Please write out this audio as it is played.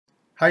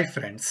Hi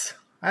friends,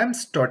 I am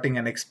starting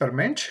an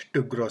experiment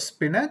to grow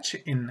spinach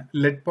in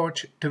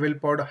LetPot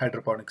 12-pod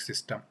hydroponic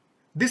system.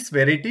 This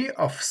variety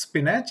of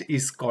spinach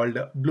is called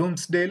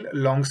Bloomsdale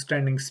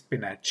long-standing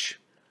spinach.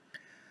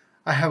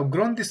 I have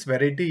grown this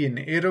variety in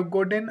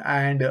Aerogarden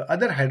and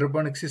other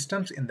hydroponic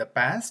systems in the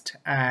past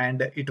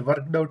and it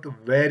worked out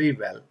very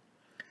well.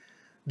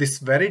 This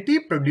variety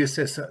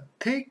produces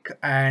thick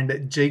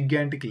and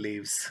gigantic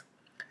leaves.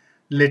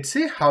 Let's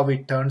see how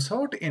it turns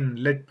out in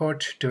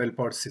LetPot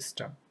 12-pod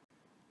system.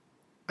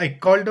 I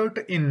called out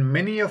in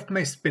many of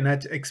my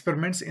spinach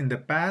experiments in the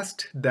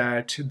past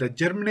that the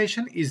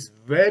germination is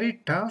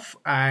very tough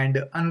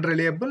and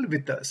unreliable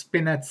with the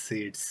spinach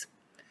seeds.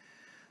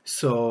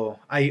 So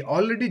I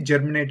already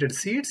germinated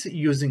seeds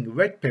using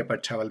wet paper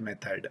towel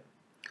method.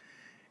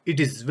 It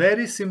is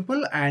very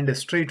simple and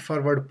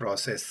straightforward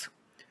process.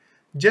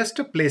 Just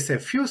place a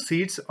few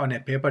seeds on a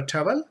paper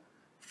towel,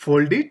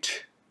 fold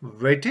it,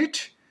 wet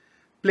it,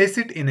 place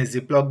it in a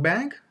Ziploc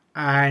bag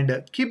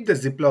and keep the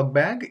Ziploc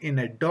bag in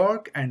a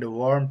dark and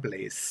warm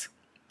place.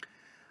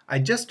 I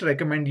just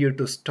recommend you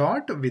to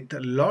start with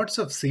lots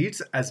of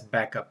seeds as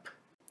backup.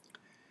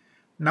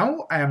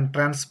 Now I am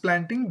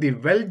transplanting the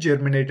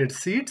well-germinated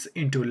seeds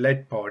into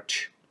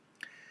LetPot.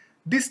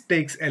 This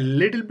takes a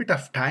little bit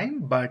of time,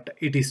 but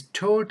it is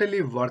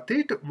totally worth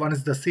it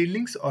once the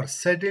seedlings are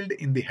settled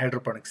in the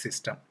hydroponic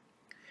system.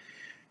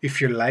 If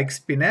you like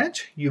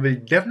spinach, you will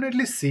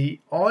definitely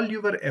see all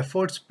your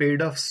efforts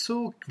paid off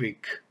so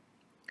quick.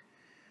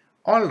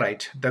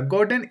 Alright, the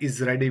garden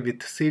is ready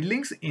with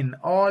seedlings in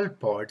all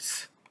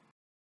pots.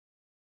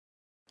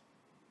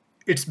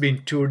 It's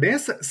been 2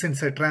 days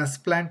since I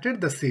transplanted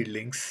the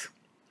seedlings.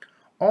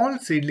 All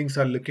seedlings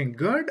are looking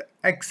good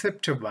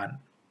except one.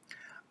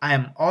 I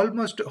am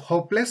almost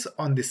hopeless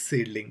on this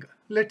seedling.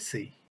 Let's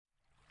see.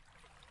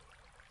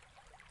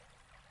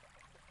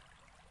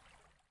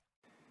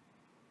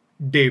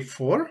 Day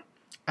 4.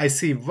 I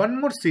see one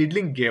more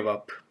seedling gave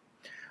up.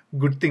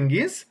 Good thing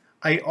is,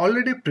 I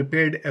already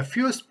prepared a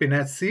few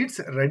spinach seeds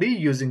ready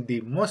using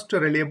the most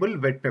reliable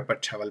wet paper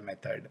towel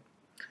method.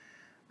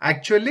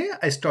 Actually,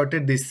 I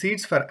started these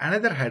seeds for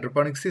another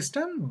hydroponic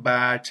system,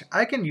 but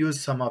I can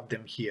use some of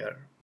them here.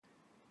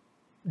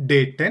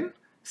 Day 10.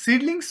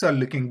 Seedlings are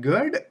looking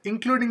good,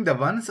 including the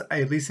ones I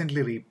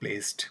recently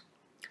replaced.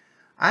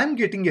 I am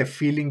getting a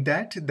feeling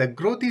that the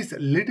growth is a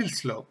little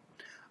slow.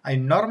 I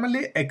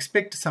normally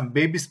expect some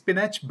baby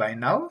spinach by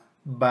now,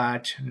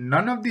 but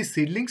none of these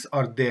seedlings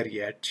are there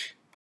yet.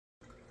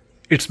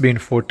 It's been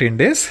 14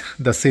 days.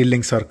 The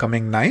seedlings are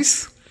coming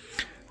nice.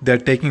 They're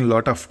taking a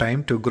lot of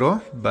time to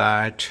grow,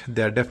 but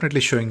they're definitely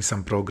showing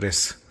some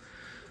progress.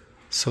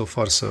 So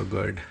far, so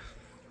good.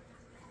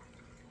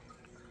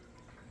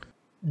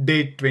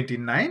 Day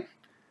 29.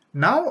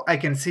 Now I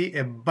can see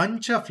a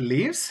bunch of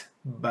leaves,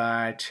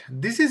 but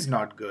this is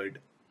not good.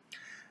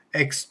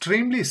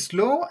 Extremely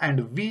slow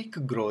and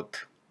weak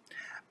growth.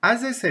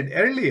 As I said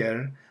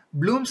earlier,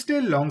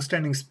 Bloomsdale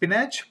long-standing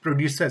spinach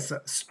produces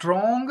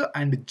strong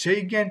and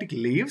gigantic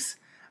leaves,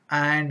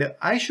 and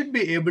I should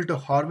be able to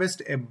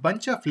harvest a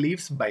bunch of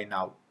leaves by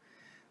now.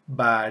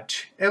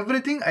 But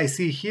everything I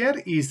see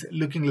here is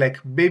looking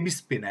like baby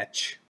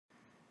spinach.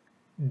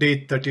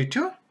 Day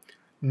 32.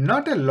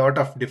 Not a lot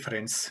of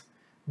difference.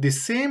 The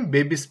same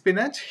baby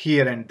spinach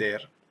here and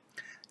there.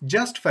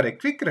 Just for a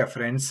quick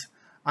reference,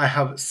 I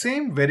have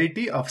same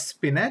variety of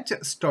spinach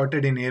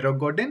started in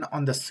Aerogarden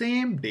on the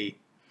same day.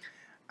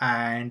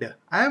 And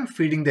I am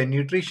feeding the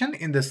nutrition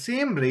in the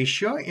same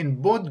ratio in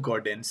both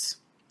gardens.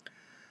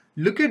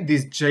 Look at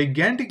these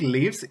gigantic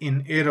leaves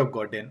in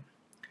Aerogarden.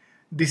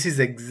 This is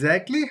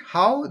exactly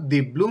how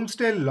the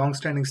Bloomsdale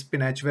long-standing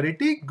spinach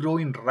variety grow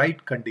in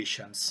right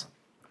conditions.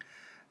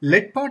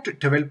 LetPot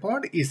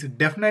 12-pod is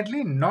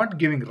definitely not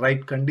giving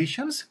right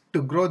conditions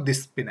to grow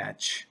this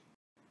spinach.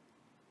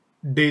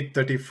 Day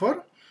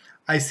 34.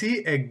 I see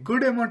a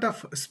good amount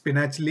of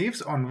spinach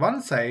leaves on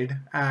one side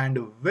and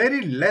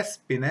very less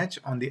spinach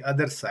on the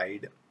other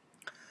side.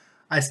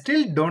 I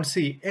still don't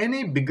see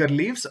any bigger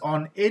leaves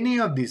on any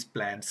of these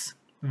plants.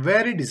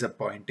 Very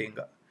disappointing.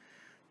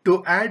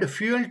 To add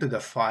fuel to the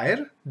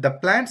fire, the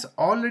plants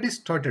already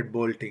started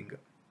bolting.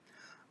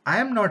 I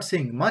am not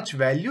seeing much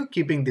value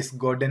keeping this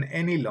garden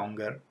any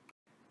longer.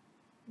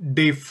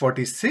 Day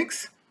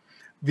 46.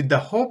 With the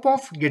hope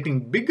of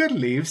getting bigger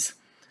leaves,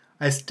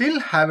 I still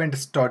haven't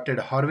started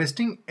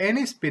harvesting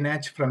any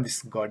spinach from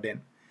this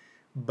garden.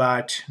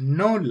 But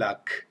no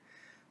luck.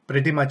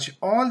 Pretty much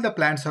all the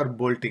plants are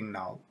bolting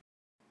now.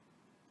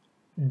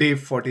 Day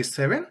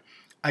 47.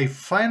 I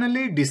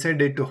finally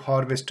decided to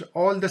harvest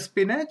all the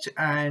spinach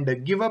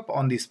and give up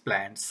on these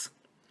plants.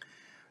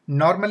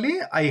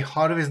 Normally, I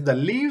harvest the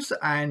leaves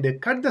and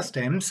cut the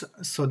stems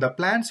so the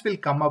plants will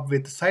come up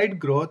with side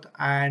growth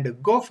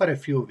and go for a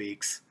few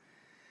weeks.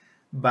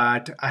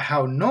 But I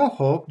have no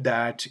hope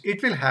that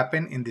it will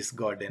happen in this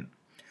garden.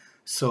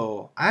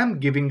 So I am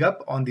giving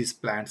up on these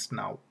plants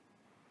now.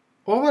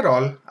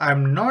 Overall, I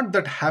am not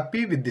that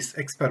happy with this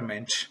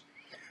experiment.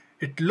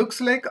 It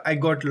looks like I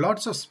got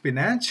lots of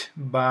spinach,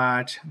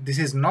 but this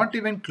is not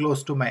even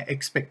close to my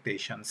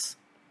expectations.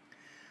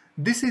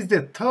 This is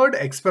the third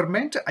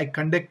experiment I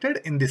conducted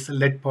in this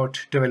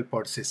LetPot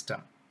 12-pot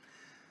system.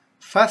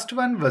 First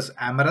one was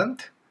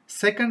amaranth,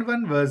 second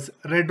one was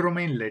red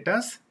romaine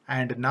lettuce,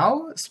 and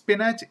now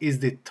spinach is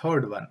the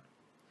third one.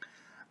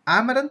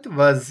 Amaranth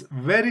was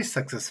very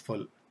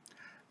successful.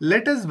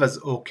 Lettuce was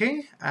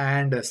okay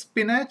and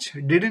spinach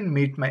didn't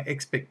meet my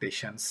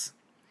expectations.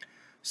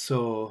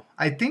 So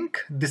I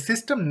think the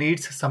system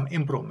needs some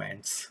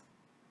improvements.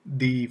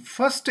 The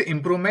first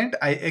improvement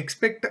I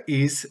expect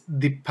is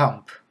the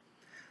pump.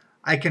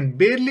 I can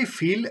barely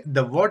feel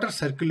the water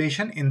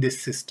circulation in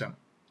this system.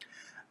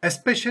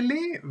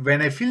 Especially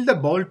when I fill the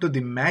bowl to the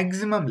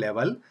maximum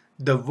level,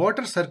 the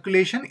water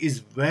circulation is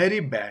very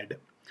bad.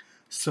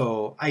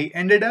 So I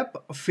ended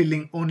up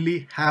filling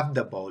only half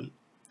the bowl.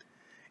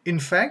 In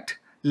fact,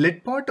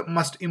 LetPot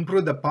must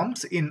improve the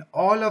pumps in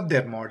all of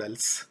their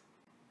models.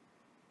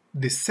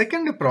 The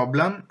second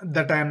problem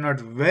that I am not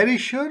very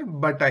sure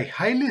but I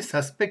highly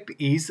suspect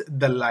is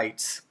the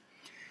lights.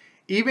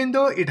 Even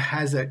though it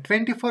has a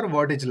 24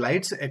 wattage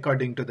lights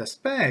according to the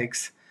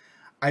specs,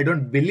 I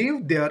don't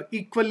believe they are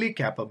equally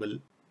capable.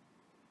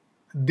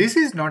 This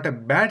is not a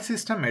bad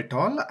system at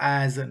all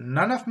as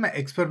none of my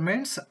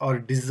experiments are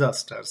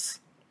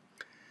disasters.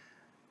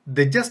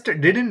 They just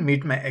didn't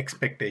meet my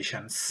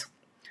expectations.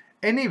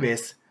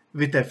 Anyways,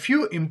 with a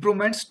few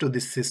improvements to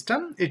this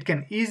system, it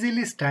can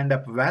easily stand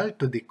up well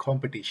to the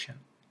competition.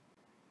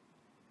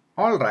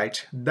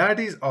 Alright, that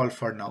is all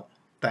for now.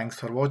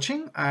 Thanks for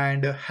watching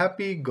and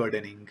happy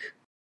gardening.